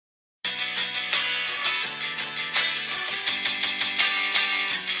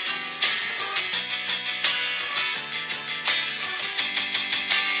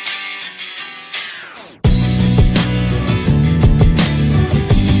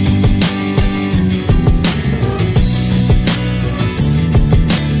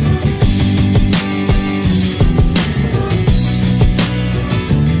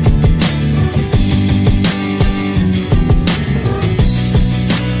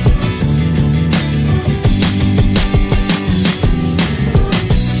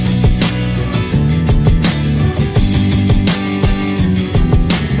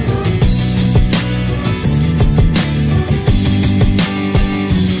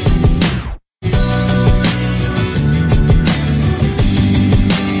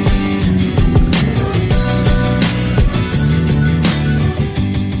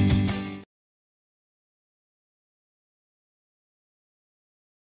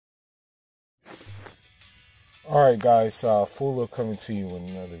Alright guys, Fuller coming to you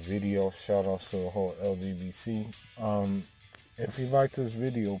with another video. Shout out to the whole LGBTC. If you like this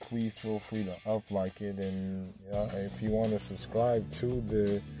video, please feel free to like it, and if you want to subscribe to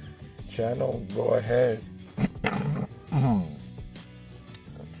the channel, go ahead.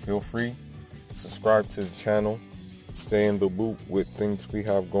 Feel free, subscribe to the channel, stay in the loop with things we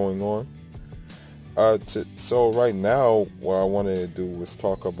have going on. So right now, what I wanted to do was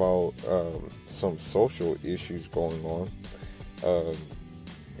talk about some social issues going on.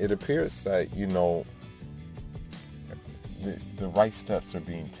 It appears that, the right steps are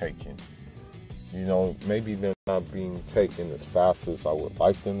being taken. Maybe they're not being taken as fast as I would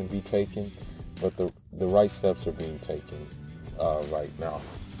like them to be taken, but the right steps are being taken right now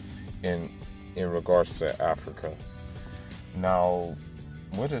in regards to Africa. Now,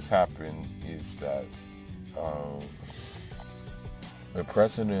 what has happened is that the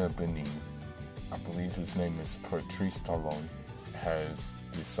president of Benin, I believe his name is Patrice Talon, has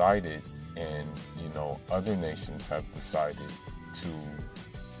decided, and other nations have decided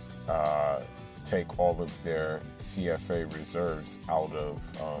to take all of their CFA reserves out of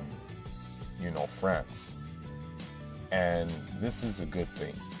France, and this is a good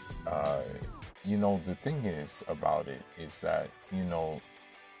thing. The thing is about it is that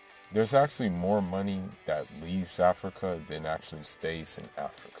there's actually more money that leaves Africa than actually stays in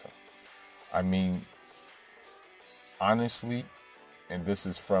Africa. I mean, honestly, and this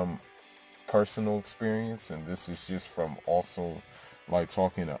is from personal experience, and this is just from also like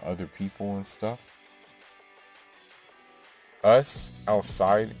talking to other people and stuff. Us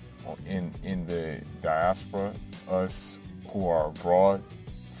outside in the diaspora, us who are abroad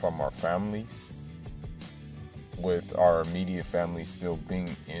from our families, with our immediate family still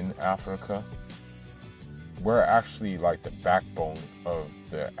being in Africa, we're actually like the backbone of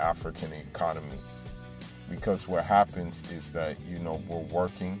the African economy. Because what happens is that, we're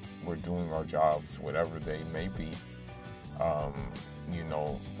working, we're doing our jobs, whatever they may be,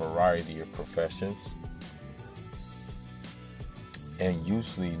 variety of professions. And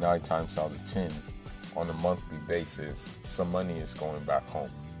usually 9 times out of 10, on a monthly basis, some money is going back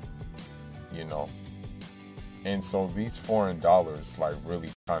home, And so these foreign dollars like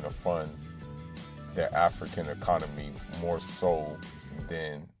really kind of fund the African economy more so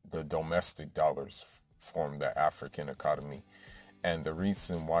than the domestic dollars form the African economy. And the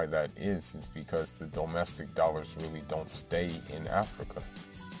reason why that is because the domestic dollars really don't stay in Africa.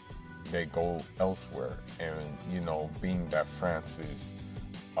 They go elsewhere. And, being that France is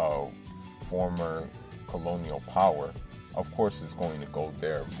a former colonial power, of course it's going to go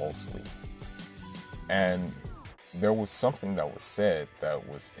there mostly. And there was something that was said that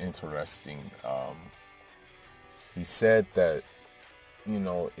was interesting. He said that,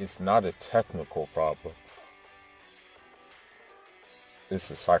 it's not a technical problem.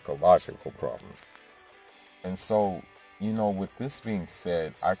 It's a psychological problem. And so, with this being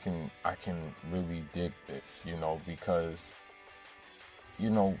said, I can really dig this, because,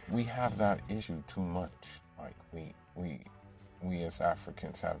 we have that issue too much. Like we as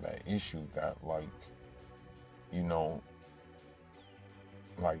Africans have that issue that like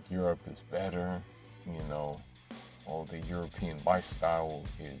Europe is better, or the European lifestyle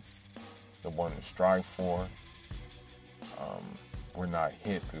is the one to strive for. We're not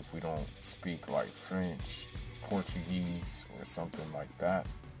hip if we don't speak like French, Portuguese, or something like that.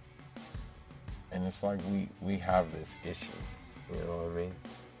 And it's like we have this issue, you know what I mean?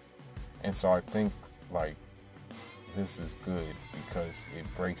 And so I think like this is good because it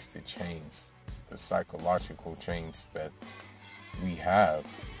breaks the chains, the psychological chains that we have.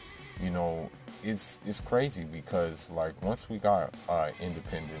 It's crazy because like once we got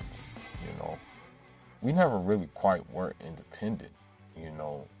independence, we never really quite were independent,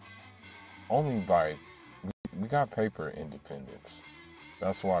 only by we got paper independence.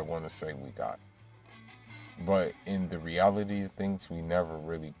 That's what I want to say we got. But in the reality of things, we never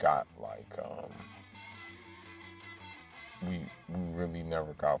really got like we really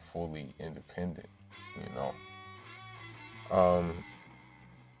never got fully independent,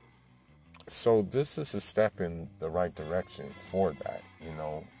 So this is a step in the right direction for that,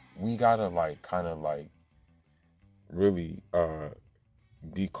 We gotta like kind of like really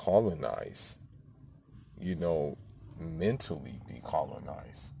decolonize, mentally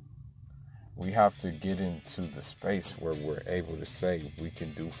decolonize. We have to get into the space where we're able to say we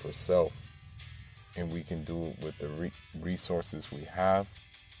can do for self, and we can do it with the resources we have,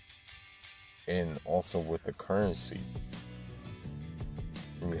 and also with the currency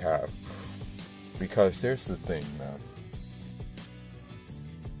we have. Because here's the thing, man.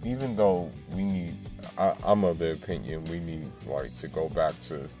 Even though we need I'm of the opinion we need like to go back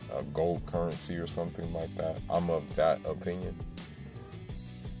to a gold currency or something like that. I'm of that opinion.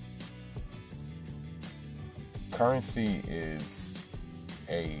 Currency is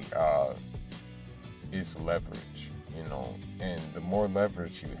is leverage, you know, and the more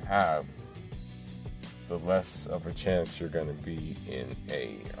leverage you have, the less of a chance you're going to be in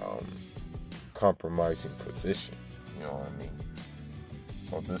a compromising position. You know what I mean?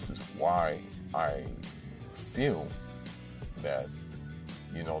 So this is why I feel that,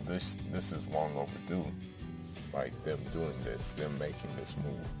 you know, this is long overdue. Like them doing this, them making this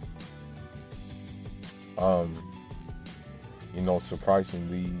move. You know,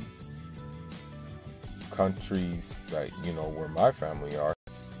 surprisingly, countries that, you know, where my family are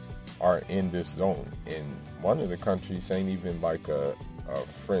in this zone. And one of the countries ain't even like a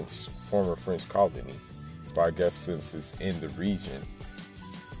former French colony. But I guess since it's in the region,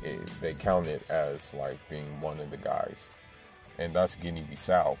 they count it as like being one of the guys. And that's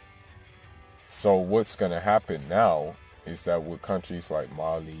Guinea-Bissau. So what's going to happen now is that with countries like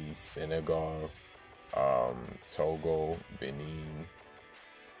Mali, Senegal, Togo, Benin,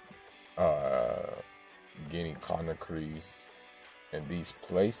 Guinea-Conakry, and these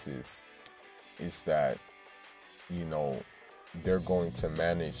places, is that, you know, they're going to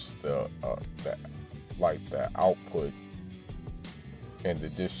manage the output and the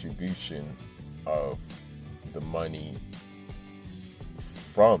distribution of the money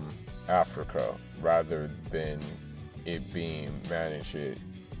from Africa rather than it being managed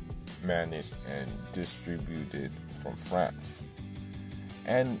and distributed from France.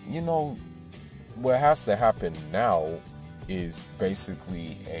 And, you know, what has to happen now is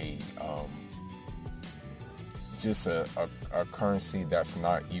basically just a currency that's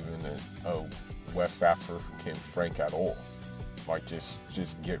not even a West African franc at all. Like just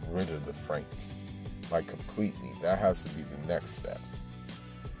get rid of the franc, like completely. That has to be the next step.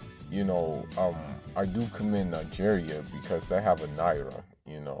 You know, I do commend Nigeria because they have a naira.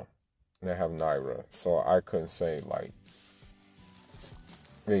 You know, they have naira, so I couldn't say like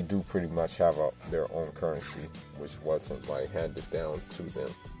they do pretty much have their own currency, which wasn't like handed down to them.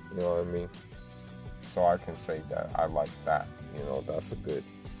 You know what I mean? So I can say that I like that. You know, that's a good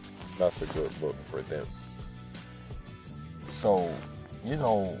look for them. So, you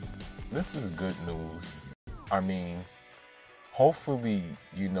know, this is good news. I mean, hopefully,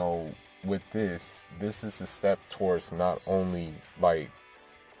 you know, with this is a step towards not only like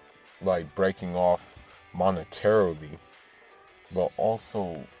breaking off monetarily, but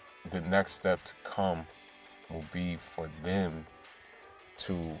also the next step to come will be for them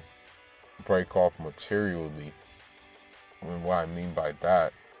to break off materially. And what I mean by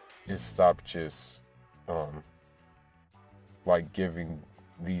that is stop just like giving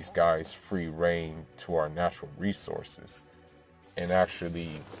these guys free reign to our natural resources and actually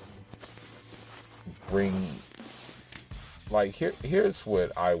bring, like, here's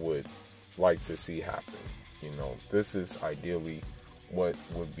what I would like to see happen. You know, this is ideally what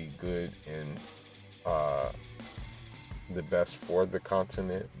would be good and the best for the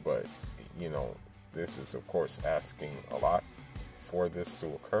continent, but, you know, this is of course asking a lot for this to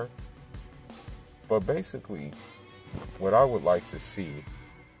occur. But basically, what I would like to see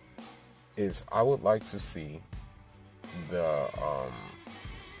is I would like to see the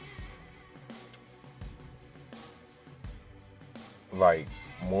like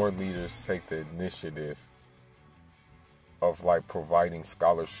more leaders take the initiative of like providing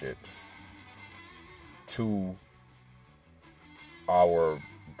scholarships to our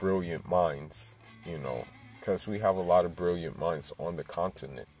brilliant minds, you know, because we have a lot of brilliant minds on the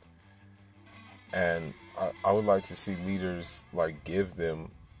continent. And I would like to see leaders like give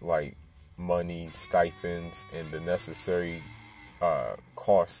them like money, stipends, and the necessary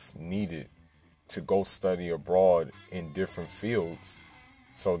costs needed to go study abroad in different fields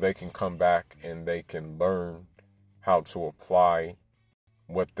so they can come back and they can learn how to apply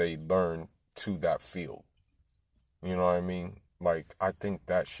what they learn to that field. You know what I mean? Like, I think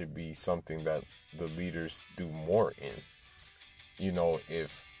that should be something that the leaders do more in. You know,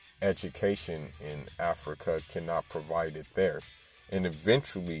 if education in Africa cannot provide it there, and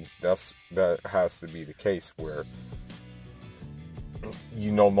eventually that has to be the case where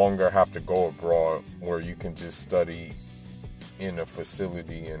you no longer have to go abroad, where you can just study in a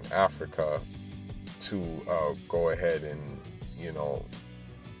facility in Africa to go ahead and, you know,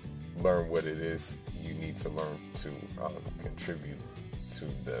 learn what it is you need to learn to contribute to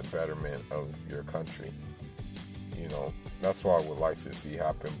the betterment of your country. You know, that's what I would like to see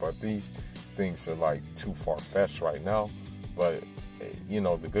happen. But these things are like too far-fetched right now. But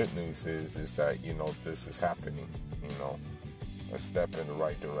the good news is that, this is happening. A step in the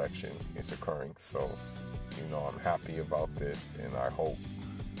right direction is occurring. So, I'm happy about this, and I hope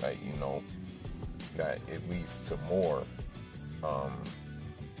that, that it leads to more,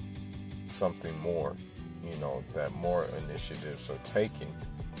 something more, that more initiatives are taken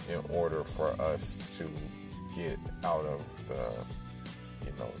in order for us to get out of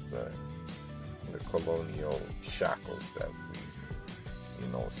the colonial shackles that we,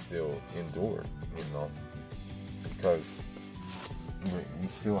 still endured, because we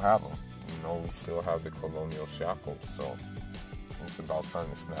still have them, we still have the colonial shackles. So it's about time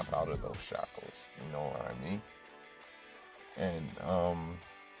to snap out of those shackles, you know what I mean? And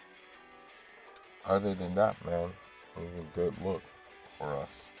other than that, man, it was a good look for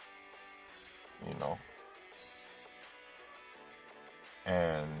us,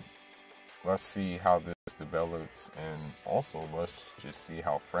 and let's see how this develops, and also let's just see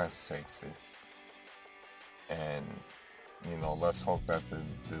how France takes it. And let's hope that the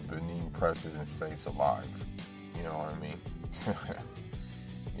Benin president stays alive. You know what I mean?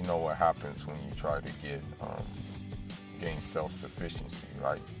 You know what happens when you try to gain self-sufficiency,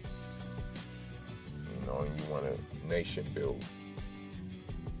 right? And you want a nation build,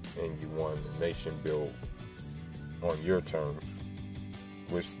 and you want a nation built on your terms,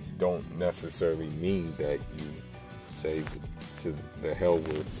 which don't necessarily mean that you say to the hell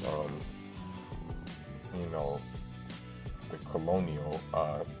with, the colonial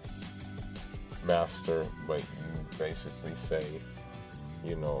master, but you basically say,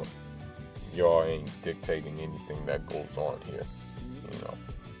 y'all ain't dictating anything that goes on here,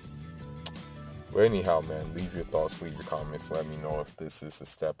 But anyhow, man, leave your thoughts, leave your comments. Let me know if this is a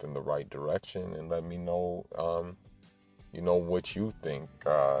step in the right direction, and let me know, what you think,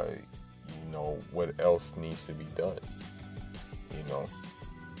 what else needs to be done,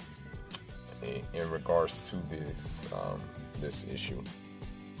 in regards to this issue,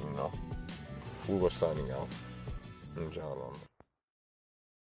 We were signing out. Inshallah.